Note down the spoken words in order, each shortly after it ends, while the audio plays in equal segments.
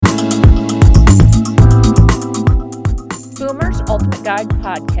Ultimate Guide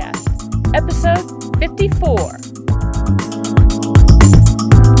Podcast, episode 54.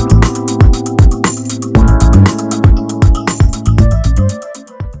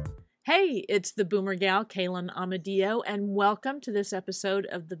 Hey, it's the Boomer Gal, Kaylin Amadio, and welcome to this episode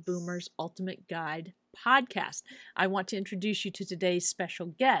of the Boomer's Ultimate Guide Podcast. I want to introduce you to today's special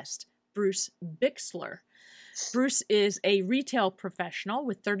guest, Bruce Bixler. Bruce is a retail professional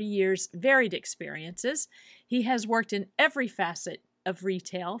with 30 years varied experiences. He has worked in every facet of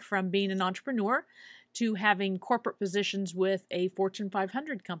retail, from being an entrepreneur to having corporate positions with a Fortune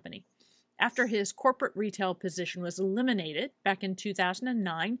 500 company. After his corporate retail position was eliminated back in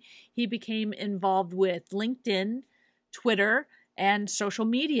 2009, he became involved with LinkedIn, Twitter, and social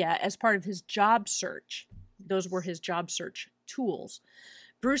media as part of his job search. Those were his job search tools.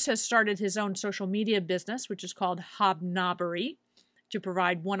 Bruce has started his own social media business, which is called Hobnobbery, to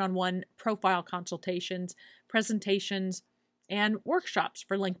provide one-on-one profile consultations, presentations, and workshops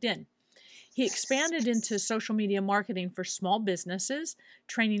for LinkedIn. He expanded into social media marketing for small businesses,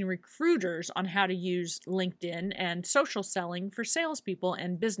 training recruiters on how to use LinkedIn, and social selling for salespeople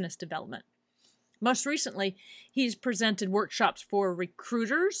and business development. Most recently, he's presented workshops for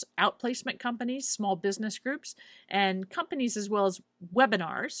recruiters, outplacement companies, small business groups, and companies, as well as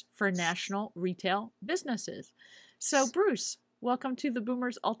webinars for national retail businesses. So, Bruce, welcome to the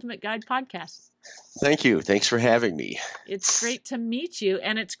Boomer's Ultimate Guide Podcast. Thank you. Thanks for having me. It's great to meet you,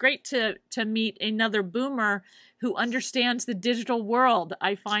 and it's great to meet another boomer who understands the digital world.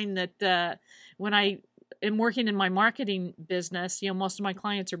 I find that when I am working in my marketing business, most of my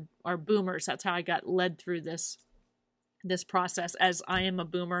clients are boomers. That's how I got led through this process, as I am a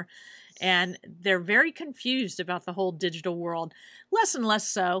boomer, and they're very confused about the whole digital world. Less and less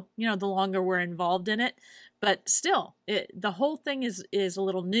so, the longer we're involved in it. But still, the whole thing is a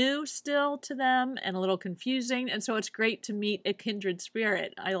little new still to them and a little confusing. And so it's great to meet a kindred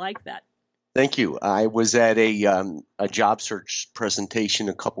spirit. I like that. Thank you. I was at a job search presentation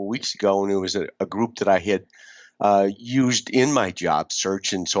a couple weeks ago, and it was a group that I had used in my job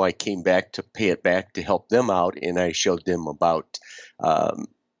search. And so I came back to pay it back to help them out, and I showed them about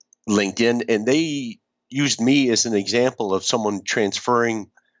LinkedIn. And they used me as an example of someone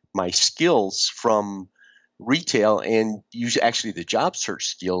transferring my skills from retail and use actually the job search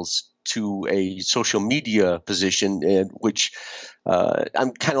skills to a social media position, in which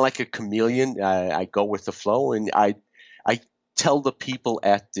I'm kind of like a chameleon. I go with the flow, and I tell the people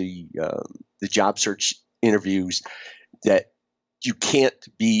at the job search interviews that you can't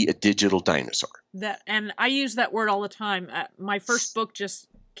be a digital dinosaur. And I use that word all the time. My first book just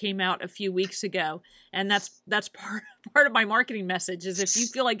came out a few weeks ago, and that's part of my marketing message is if you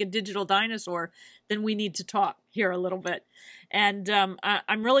feel like a digital dinosaur, then we need to talk here a little bit. And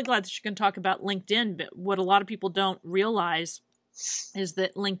I'm really glad that you can talk about LinkedIn, but what a lot of people don't realize is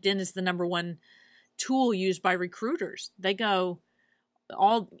that LinkedIn is the number one tool used by recruiters. They go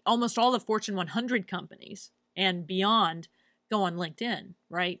almost all the Fortune 100 companies and beyond go on LinkedIn,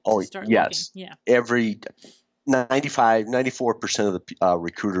 right? Oh, to start yes. Looking. Yeah. Every 94% of the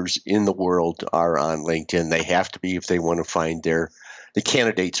recruiters in the world are on LinkedIn. They have to be if they want to find the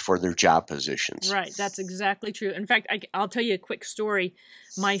candidates for their job positions. Right. That's exactly true. In fact, I'll tell you a quick story.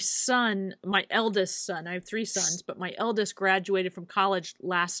 My eldest son, I have three sons, but my eldest graduated from college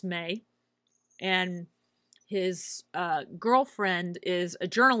last May, and his girlfriend is a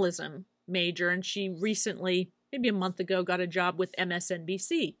journalism major, and she recently, maybe a month ago, got a job with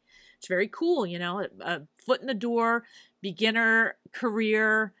MSNBC. It's very cool, a foot in the door, beginner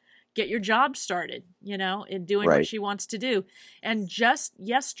career, get your job started, in doing Right. what she wants to do. And just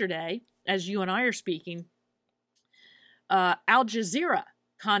yesterday, as you and I are speaking, Al Jazeera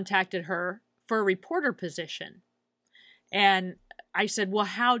contacted her for a reporter position. And I said, well,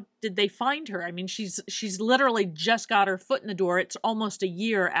 how did they find her? I mean, she's literally just got her foot in the door. It's almost a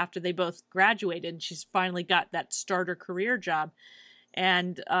year after they both graduated, and she's finally got that starter career job.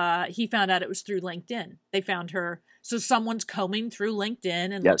 And he found out it was through LinkedIn. They found her. So someone's combing through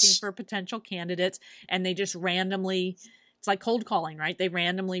LinkedIn and looking for potential candidates, and they just randomly, it's like cold calling, right? They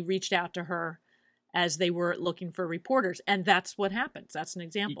randomly reached out to her as they were looking for reporters. And that's what happens. That's an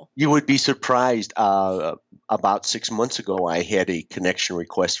example. You would be surprised. About 6 months ago, I had a connection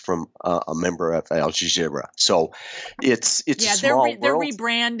request from a member of Al Jazeera. So it's a small world. They're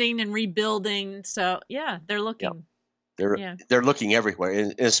rebranding and rebuilding. So yeah, they're looking. They're looking everywhere,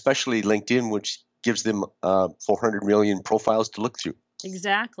 and especially LinkedIn, which gives them 400 million profiles to look through.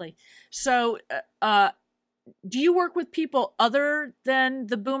 Exactly. So do you work with people other than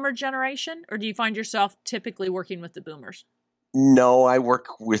the boomer generation, or do you find yourself typically working with the boomers? No, I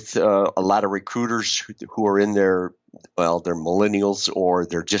work with a lot of recruiters who are in their well, they're millennials or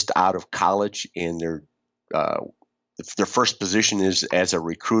they're just out of college and uh, their first position is as a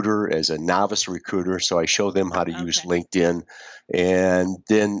recruiter, as a novice recruiter. So I show them how to use Okay. LinkedIn. And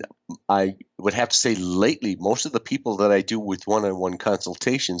then I would have to say lately, most of the people that I do with one-on-one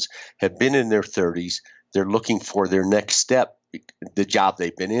consultations have been in their 30s. They're looking for their next step. The job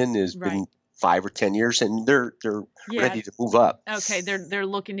they've been in has Right. been 5 or 10 years, and they're Yeah. ready to move up. Okay, they're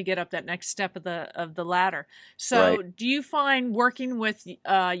looking to get up that next step of the ladder. So, Right. do you find working with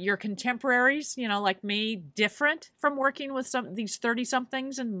your contemporaries, like me, different from working with these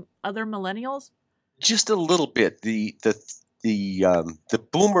 30-somethings and other millennials? Just a little bit. The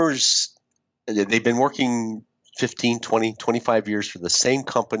boomers, they've been working 15, 20, 25 years for the same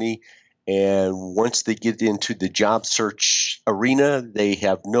company. And once they get into the job search arena, they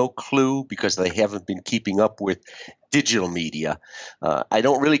have no clue because they haven't been keeping up with digital media. I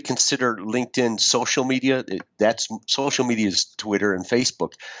don't really consider LinkedIn social media. That's social media is Twitter and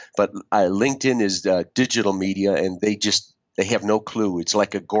Facebook, but LinkedIn is digital media, and they have no clue. It's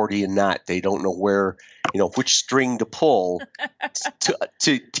like a Gordian knot. They don't know which string to pull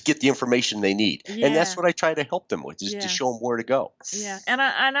to get the information they need. Yeah. And that's what I try to help them with, is to show them where to go. Yeah, and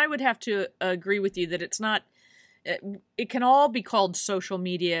I would have to agree with you that it's not. It can all be called social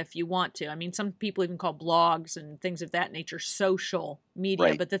media if you want to. I mean, some people even call blogs and things of that nature social media.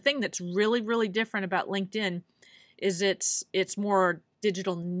 Right. But the thing that's really, really different about LinkedIn is it's more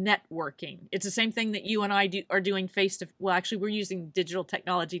digital networking. It's the same thing that you and I are doing well, actually, we're using digital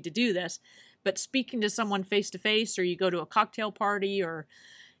technology to do this, but speaking to someone face to face, or you go to a cocktail party, or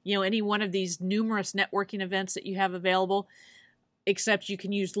any one of these numerous networking events that you have available, except you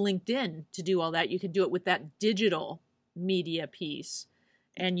can use LinkedIn to do all that. You can do it with that digital media piece,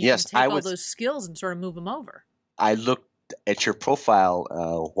 and you can take all those skills and sort of move them over. I looked at your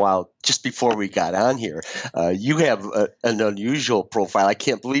profile just before we got on here. You have an unusual profile. I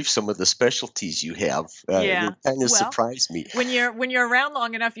can't believe some of the specialties you have. Yeah, it kind of surprised me. When you're around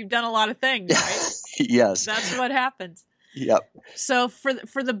long enough, you've done a lot of things, right? Yes, that's what happens. Yep. So for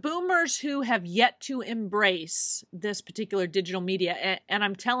the boomers who have yet to embrace this particular digital media, and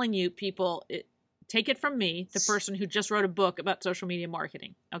I'm telling you, people, take it from me, the person who just wrote a book about social media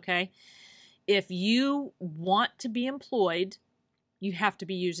marketing, okay? If you want to be employed, you have to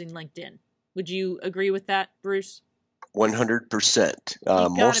be using LinkedIn. Would you agree with that, Bruce? 100%.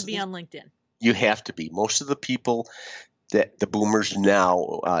 You've got to be on LinkedIn. You have to be. Most of the people that the boomers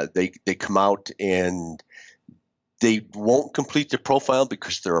now, they come out and they won't complete their profile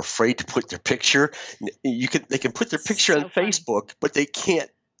because they're afraid to put their picture. They can put their picture on Facebook, but they can't.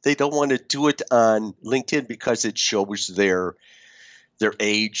 They don't want to do it on LinkedIn because it shows their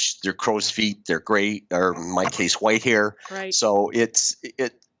age, their crow's feet, their gray, or in my case, white hair. Right. So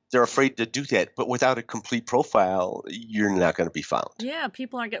they're afraid to do that. But without a complete profile, you're not going to be found. Yeah,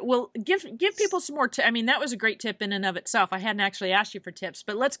 people aren't getting. Well, give people some more tips. I mean, that was a great tip in and of itself. I hadn't actually asked you for tips,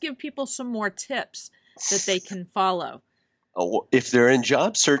 but let's give people some more tips that they can follow. If they're in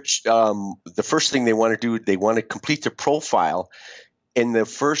job search, the first thing they want to do, they want to complete their profile. And the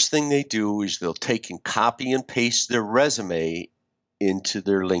first thing they do is they'll take and copy and paste their resume into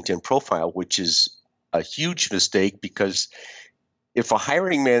their LinkedIn profile, which is a huge mistake, because if a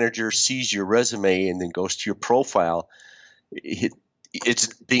hiring manager sees your resume and then goes to your profile, it's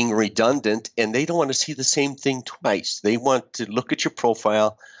being redundant, and they don't want to see the same thing twice. They want to look at your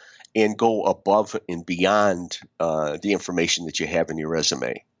profile and go above and beyond the information that you have in your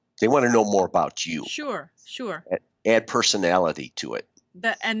resume. They want to know more about you. Sure. Add personality to it.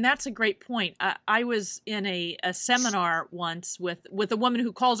 And that's a great point. I was in a seminar once with a woman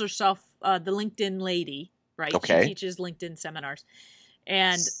who calls herself the LinkedIn lady, right? Okay. She teaches LinkedIn seminars.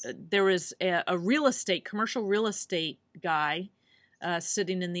 And there was a commercial real estate guy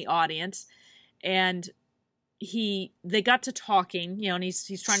sitting in the audience, and they got to talking, and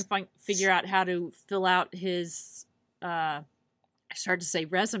he's trying to figure out how to fill out his I started to say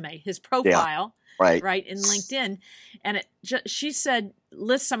resume, his profile, right in LinkedIn, and she said,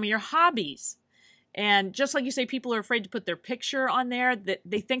 list some of your hobbies. And just like you say, people are afraid to put their picture on there, that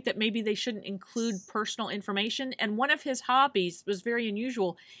they think that maybe they shouldn't include personal information. And one of his hobbies was very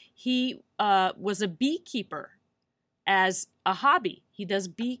unusual. He was a beekeeper as a hobby. He does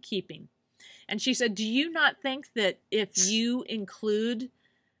beekeeping. And she said, do you not think that if you include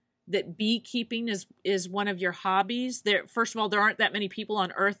that beekeeping is one of your hobbies, first of all, there aren't that many people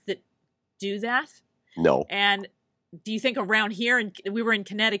on earth that do that? No. And do you think around here, and we were in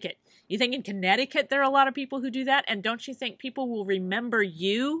Connecticut, you think in Connecticut there are a lot of people who do that? And don't you think people will remember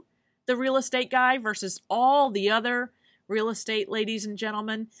you, the real estate guy, versus all the other real estate ladies and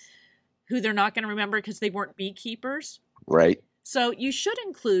gentlemen who they're not going to remember because they weren't beekeepers. Right. So you should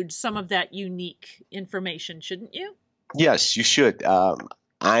include some of that unique information, shouldn't you? Yes, you should.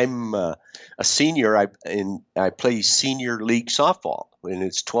 I'm a senior. I play senior league softball, and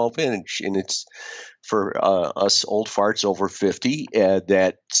it's 12 inch, and it's for us old farts over 50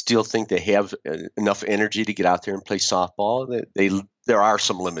 that still think they have enough energy to get out there and play softball. There are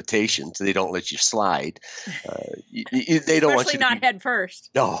some limitations. They don't let you slide. They don't want Especially you to not head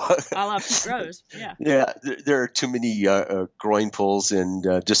first. No. A la Pete Rose. Yeah. Yeah, there are too many groin pulls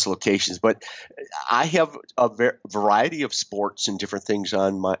and dislocations. But I have a variety of sports and different things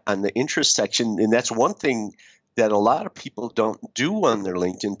on the interest section, and that's one thing that a lot of people don't do on their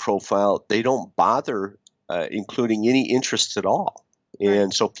LinkedIn profile. They don't bother including any interests at all,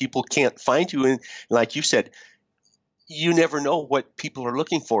 and so people can't find you. And like you said, you never know what people are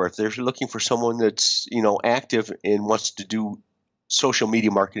looking for. If they're looking for someone that's active and wants to do social media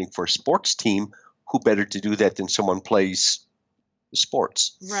marketing for a sports team, who better to do that than someone plays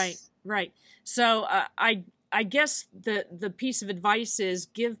sports? Right. So I guess the piece of advice is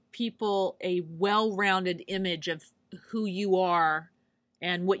give people a well-rounded image of who you are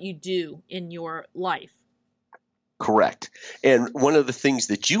and what you do in your life. Correct. And one of the things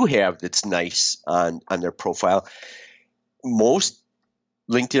that you have that's nice on their profile, most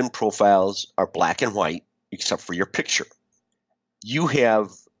LinkedIn profiles are black and white except for your picture. You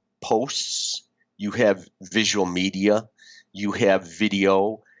have posts, you have visual media, you have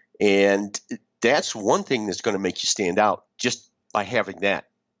video, and that's one thing that's going to make you stand out just by having that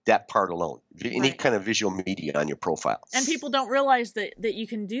part alone. Any kind of visual media on your profile. And people don't realize that you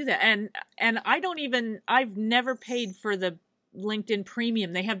can do that. And I've never paid for the LinkedIn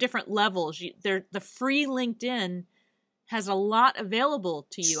Premium. They have different levels. The free LinkedIn has a lot available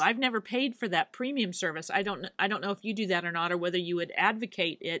to you. I've never paid for that premium service. I don't know if you do that or not, or whether you would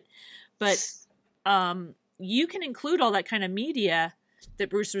advocate it, but you can include all that kind of media that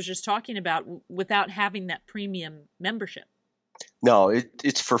Bruce was just talking about without having that premium membership. No,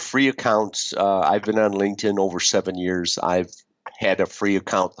 it's for free accounts. I've been on LinkedIn over 7 years. I've had a free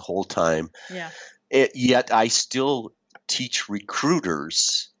account the whole time. Yeah. Yet I still teach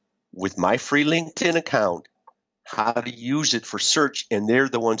recruiters with my free LinkedIn account how to use it for search, and they're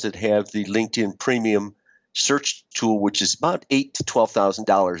the ones that have the LinkedIn Premium search tool, which is about $8,000 to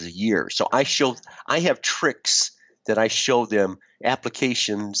 $12,000 a year. So I have tricks that I show them,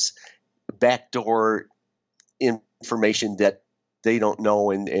 applications, backdoor information that they don't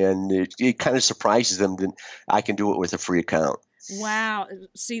know, and it kind of surprises them that I can do it with a free account. Wow.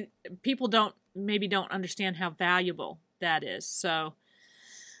 See, people don't understand how valuable that is. So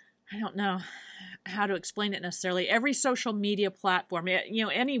I don't know how to explain it necessarily. Every social media platform,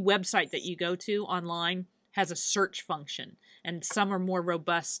 any website that you go to online has a search function, and some are more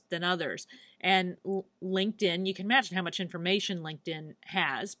robust than others. And LinkedIn, you can imagine how much information LinkedIn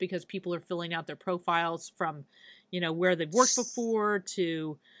has, because people are filling out their profiles from, where they've worked before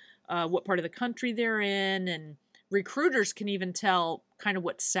to what part of the country they're in. And recruiters can even tell kind of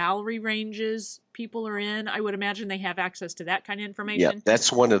what salary ranges people are in. I would imagine they have access to that kind of information. Yeah,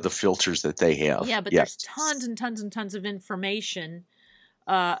 that's one of the filters that they have. Yeah, but there's tons and tons and tons of information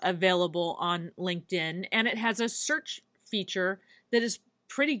available on LinkedIn, and it has a search feature that is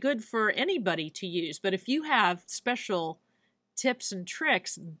pretty good for anybody to use. But if you have special tips and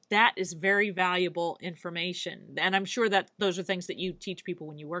tricks, that is very valuable information. And I'm sure that those are things that you teach people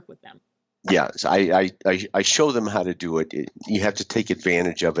when you work with them. Yes, I show them how to do it. You have to take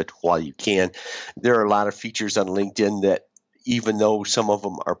advantage of it while you can. There are a lot of features on LinkedIn that, even though some of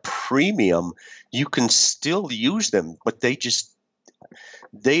them are premium, you can still use them, but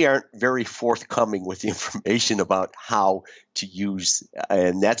they aren't very forthcoming with the information about how to use.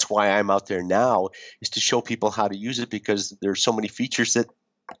 And that's why I'm out there now, is to show people how to use it, because there's so many features that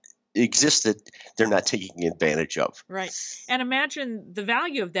exist that they're not taking advantage of. Right. And imagine the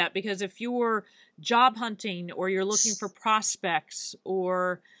value of that, because if you're job hunting or you're looking for prospects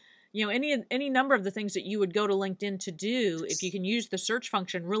or any number of the things that you would go to LinkedIn to do, if you can use the search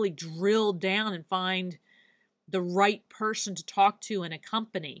function, really drill down and find the right person to talk to in a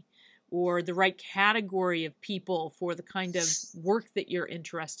company, or the right category of people for the kind of work that you're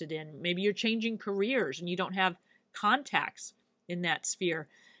interested in. Maybe you're changing careers and you don't have contacts in that sphere.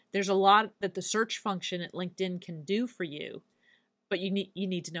 There's a lot that the search function at LinkedIn can do for you, but you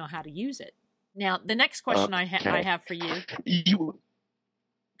need to know how to use it. Now, the next question I have for you.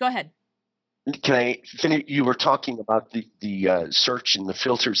 Go ahead. Can I finish? You were talking about the search and the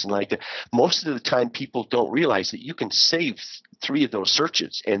filters and like that. Most of the time, people don't realize that you can save three of those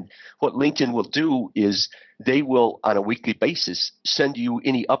searches. And what LinkedIn will do is they will, on a weekly basis, send you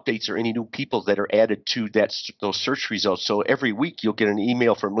any updates or any new people that are added to those search results. So every week you'll get an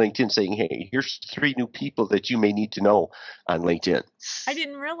email from LinkedIn saying, hey, here's 3 new people that you may need to know on LinkedIn. I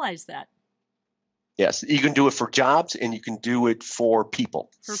didn't realize that. Yes, you can do it for jobs and you can do it for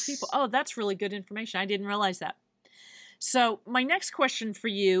people. For people. Oh, that's really good information. I didn't realize that. So my next question for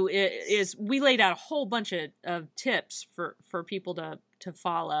you is we laid out a whole bunch of tips for people to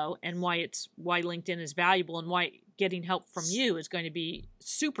follow, and why LinkedIn is valuable, and why getting help from you is going to be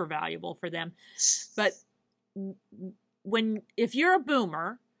super valuable for them. But if you're a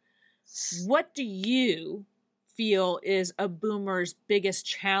boomer, what do you feel is a boomer's biggest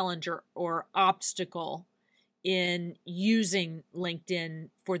challenge or obstacle in using LinkedIn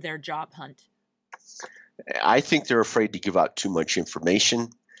for their job hunt? I think they're afraid to give out too much information.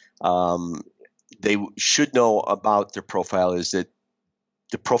 They should know about their profile is that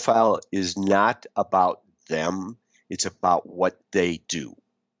the profile is not about them. It's about what they do,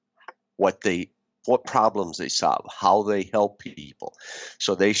 what problems they solve, how they help people.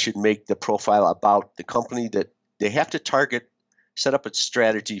 So they should make the profile about the company that they have to target, set up a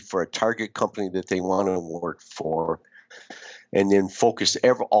strategy for a target company that they want to work for, and then focus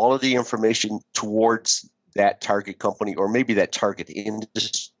all of the information towards that target company or maybe that target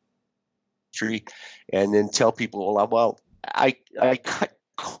industry, and then tell people, well, I cut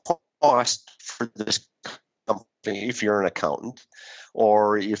cost for this company. If you're an accountant,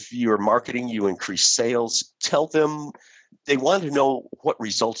 or if you're marketing, you increase sales. Tell them they want to know what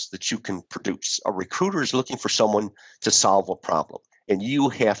results that you can produce. A recruiter is looking for someone to solve a problem, and you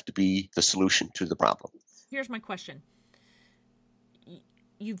have to be the solution to the problem. Here's my question.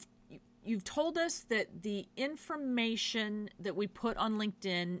 You've told us that the information that we put on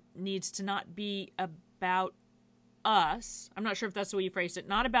LinkedIn needs to not be about us. I'm not sure if that's the way you phrased it.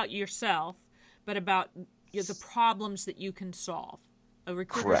 Not about yourself, but about the problems that you can solve. A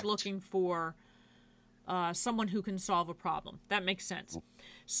recruiter's looking for someone who can solve a problem. That makes sense.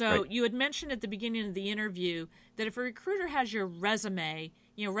 So you had mentioned at the beginning of the interview that if a recruiter has your resume,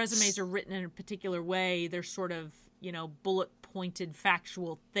 resumes are written in a particular way. They're sort of, bullet-pointed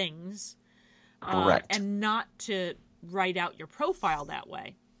factual things. And not to write out your profile that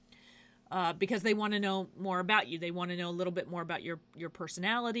way. Because they want to know more about you. They want to know a little bit more about your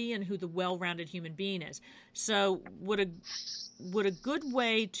personality and who the well-rounded human being is. So would a good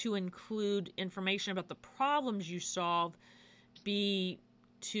way to include information about the problems you solve be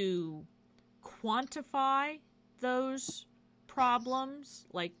to quantify those problems?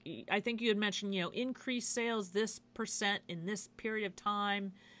 Like, I think you had mentioned, increase sales this % in this period of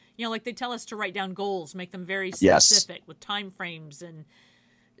time. Like they tell us to write down goals, make them very specific with time frames. And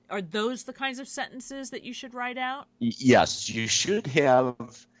are those the kinds of sentences that you should write out? Yes, you should have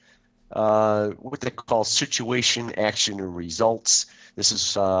what they call situation, action, and results. This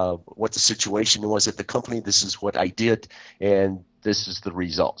is what the situation was at the company. This is what I did, and this is the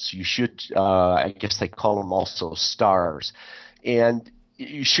results. You should, I guess they call them also stars. And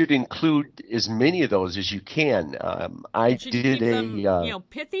you should include as many of those as you can. I did keep them,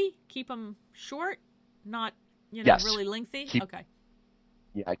 pithy. Keep them short, not really lengthy. Okay.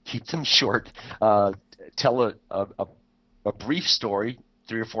 Yeah, keep them short. Tell a brief story,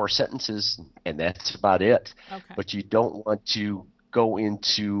 3 or 4 sentences, and that's about it. Okay. But you don't want to go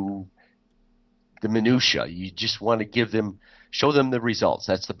into the minutia. You just want to show them the results.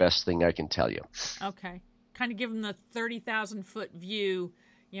 That's the best thing I can tell you. Okay. Kind of give them the 30,000-foot view,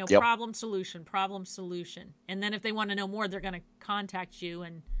 problem, solution. And then if they want to know more, they're going to contact you,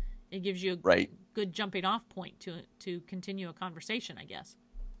 and it gives you a good jumping off point to continue a conversation, I guess.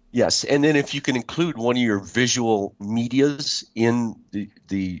 Yes, and then if you can include one of your visual medias in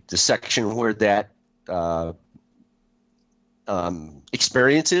the section where that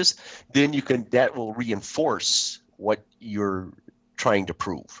experience is, then that will reinforce what you're trying to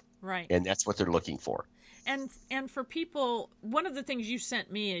prove. Right. And that's what they're looking for. And for people, one of the things you sent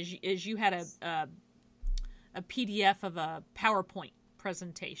me is you had a PDF of a PowerPoint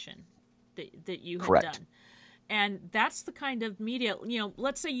presentation that you had done. And that's the kind of media,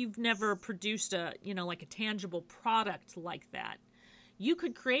 let's say you've never produced like a tangible product like that. You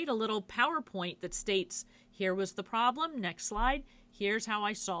could create a little PowerPoint that states, here was the problem, next slide, here's how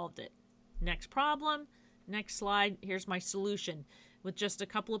I solved it. Next problem, next slide, here's my solution, with just a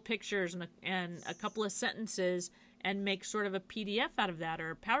couple of pictures and a couple of sentences, and make sort of a PDF out of that,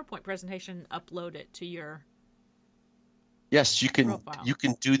 or a PowerPoint presentation, upload it to your Yes, you can profile. You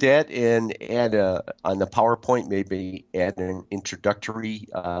can do that, and add on the PowerPoint, maybe add an introductory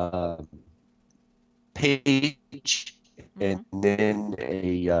page, and Mm-hmm. then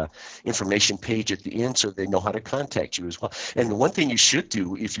a information page at the end so they know how to contact you as well. And the one thing you should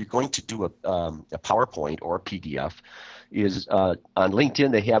do if you're going to do a PowerPoint or a PDF is on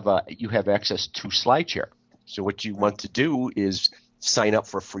LinkedIn you have access to SlideShare. So what you Right. want to do is sign up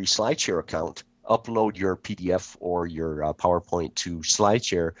for a free SlideShare account, upload your PDF or your PowerPoint to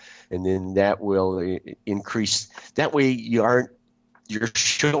SlideShare, and then that will increase. That way you're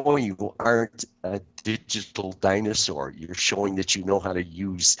showing you aren't a digital dinosaur. You're showing that you know how to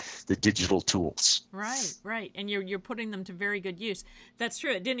use the digital tools. Right, right, and you're putting them to very good use. That's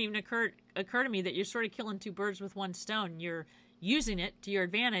true. It didn't even occur to me that you're sort of killing two birds with one stone. You're using it to your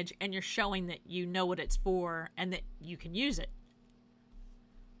advantage, and you're showing that you know what it's for and that you can use it.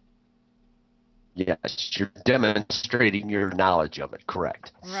 Yes, you're demonstrating your knowledge of it.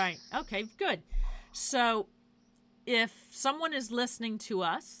 Correct. Right. Okay. Good. So, if someone is listening to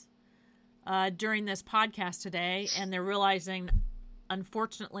us during this podcast today and they're realizing,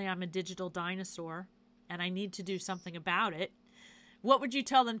 unfortunately, I'm a digital dinosaur and I need to do something about it, what would you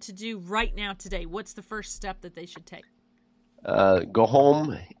tell them to do right now today? What's the first step that they should take? Go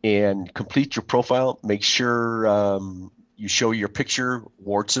home and complete your profile. Make sure you show your picture,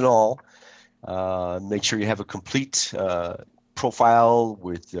 warts and all. Make sure you have a complete profile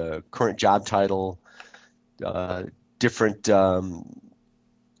with current job title, different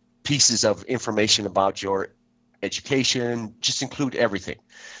pieces of information about your education. Just include everything.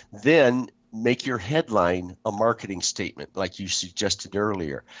 Then make your headline a marketing statement, like you suggested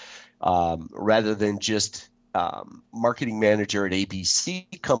earlier, rather than just marketing manager at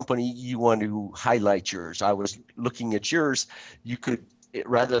ABC company. You want to highlight yours. I was looking at yours. You could,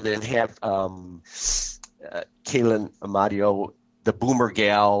 rather than have Kaylin Amadio, the boomer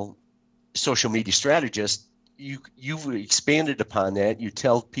gal, social media strategist, you've expanded upon that. You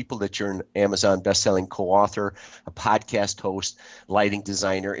tell people that you're an Amazon bestselling co-author, a podcast host, lighting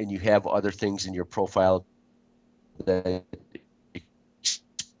designer, and you have other things in your profile that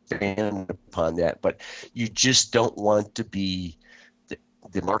expand upon that. But you just don't want to be the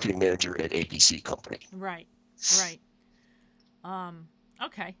marketing manager at ABC company. Right. Right.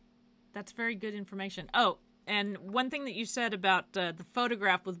 Okay. That's very good information. Oh, and one thing that you said about the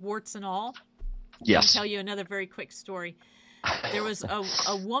photograph with warts and all. Yes. I'll tell you another very quick story. There was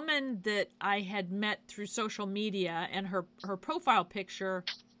a woman that I had met through social media, and her profile picture,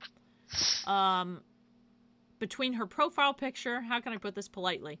 between her profile picture, how can I put this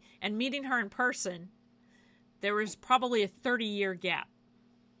politely, and meeting her in person, there was probably a 30-year gap.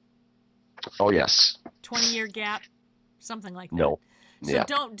 Oh, yes. 20-year gap, something like that. No. So Yeah.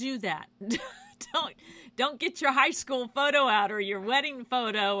 don't do that. Don't get your high school photo out, or your wedding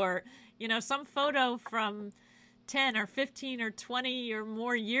photo, or some photo from 10 or 15 or 20 or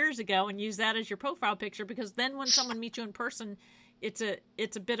more years ago, and use that as your profile picture, because then when someone meets you in person, it's a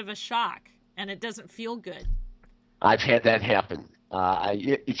bit of a shock and it doesn't feel good. I've had that happen.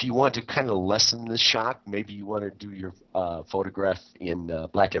 If you want to kind of lessen the shock, maybe you want to do your photograph in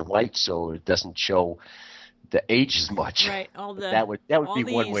black and white so it doesn't show the age as much. Right. That would be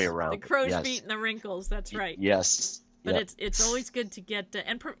one way around. The crow's yes. feet and the wrinkles. That's right. Yes. But yep. it's always good to get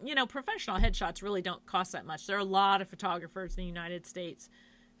professional headshots really don't cost that much. There are a lot of photographers in the United States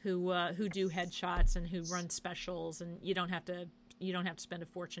who do headshots and who run specials, and you don't have to spend a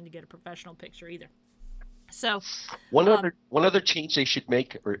fortune to get a professional picture either. So one other change they should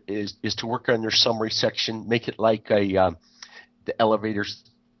make is to work on their summary section. Make it like the elevator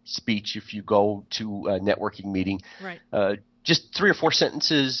speech if you go to a networking meeting. Right. Just 3 or 4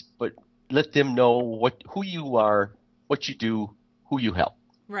 sentences, but let them know who you are, what you do, who you help.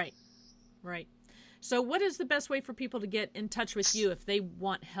 Right. Right. So what is the best way for people to get in touch with you if they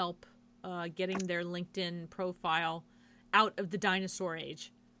want help getting their LinkedIn profile out of the dinosaur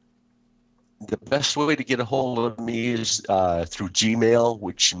age? The best way to get a hold of me is through Gmail,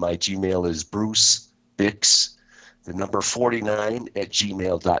 which my Gmail is Bruce Bix, the number 49 at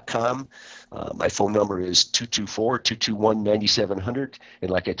gmail.com. My phone number is 224-221-9700. And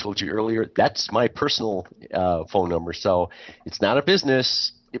like I told you earlier, that's my personal phone number. So it's not a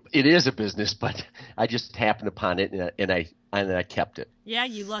business. It is a business, but I just happened upon it and I kept it. Yeah,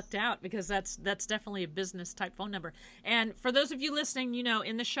 you lucked out, because that's definitely a business type phone number. And for those of you listening,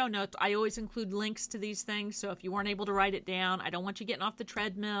 in the show notes, I always include links to these things. So if you weren't able to write it down, I don't want you getting off the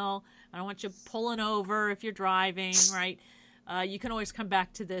treadmill. I don't want you pulling over if you're driving, right? You can always come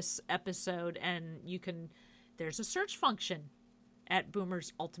back to this episode, and there's a search function at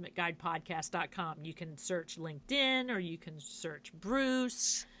boomersultimateguidepodcast.com. You can search LinkedIn, or you can search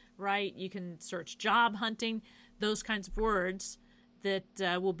Bruce, right? You can search job hunting, those kinds of words.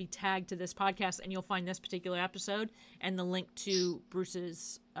 that will be tagged to this podcast, and you'll find this particular episode and the link to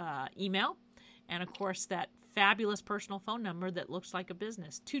Bruce's email, and of course that fabulous personal phone number that looks like a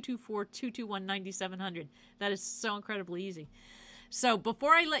business, 224-221-9700. That is so incredibly easy. So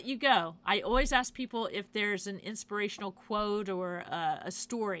before I let you go, I always ask people if there's an inspirational quote or a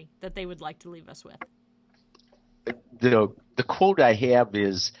story that they would like to leave us with. The quote I have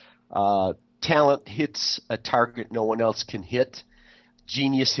is, talent hits a target no one else can hit.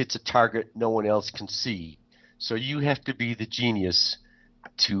 Genius hits a target no one else can see. So you have to be the genius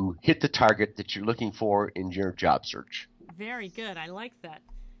to hit the target that you're looking for in your job search. Very good. I like that.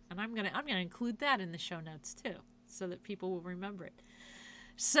 And I'm gonna include that in the show notes too, so that people will remember it.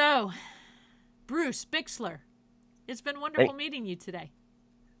 So, Bruce Bixler, it's been wonderful meeting you today.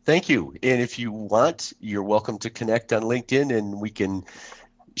 Thank you. And if you want, you're welcome to connect on LinkedIn and we can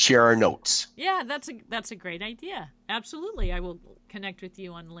share our notes. Yeah, that's a great idea. Absolutely. I will connect with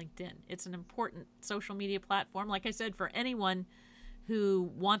you on LinkedIn. It's an important social media platform, like I said, for anyone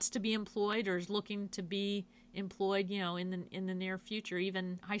who wants to be employed or is looking to be employed, in the near future.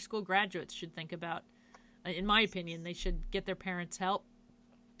 Even high school graduates should think about, in my opinion, they should get their parents' help.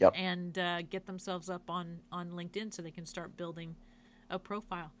 Yep. And get themselves up on LinkedIn so they can start building a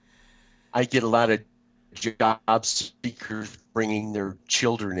profile. I get a lot of job seekers bringing their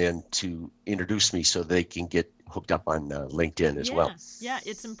children in to introduce me so they can get hooked up on LinkedIn as well. Yeah,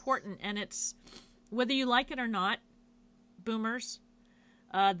 it's important. And it's, whether you like it or not, boomers,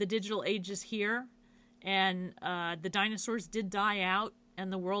 the digital age is here, and the dinosaurs did die out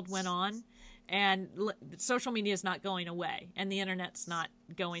and the world went on. And social media is not going away, and the internet's not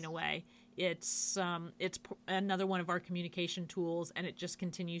going away. It's another one of our communication tools, and it just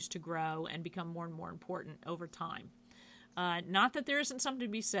continues to grow and become more and more important over time. Not that there isn't something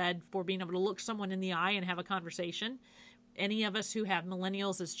to be said for being able to look someone in the eye and have a conversation. Any of us who have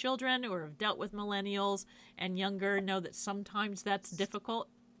millennials as children or have dealt with millennials and younger know that sometimes that's difficult,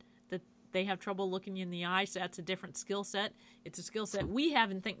 that they have trouble looking you in the eye, so that's a different skill set. It's a skill set we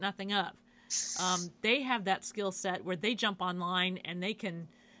have and think nothing of. They have that skill set where they jump online and they can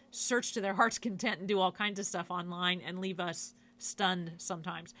search to their heart's content and do all kinds of stuff online and leave us stunned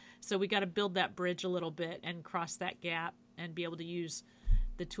sometimes. So we got to build that bridge a little bit and cross that gap and be able to use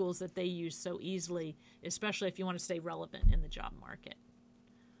the tools that they use so easily, especially if you want to stay relevant in the job market.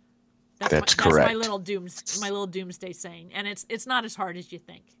 That's correct. That's my little doomsday saying, and it's not as hard as you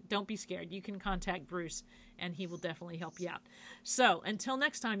think. Don't be scared. You can contact Bruce, and he will definitely help you out. So until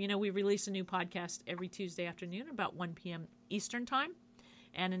next time, we release a new podcast every Tuesday afternoon about 1 p.m. Eastern time.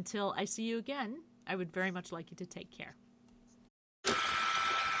 And until I see you again, I would very much like you to take care.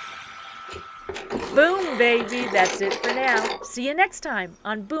 Boom, baby. That's it for now. See you next time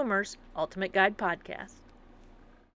on Boomer's Ultimate Guide Podcast.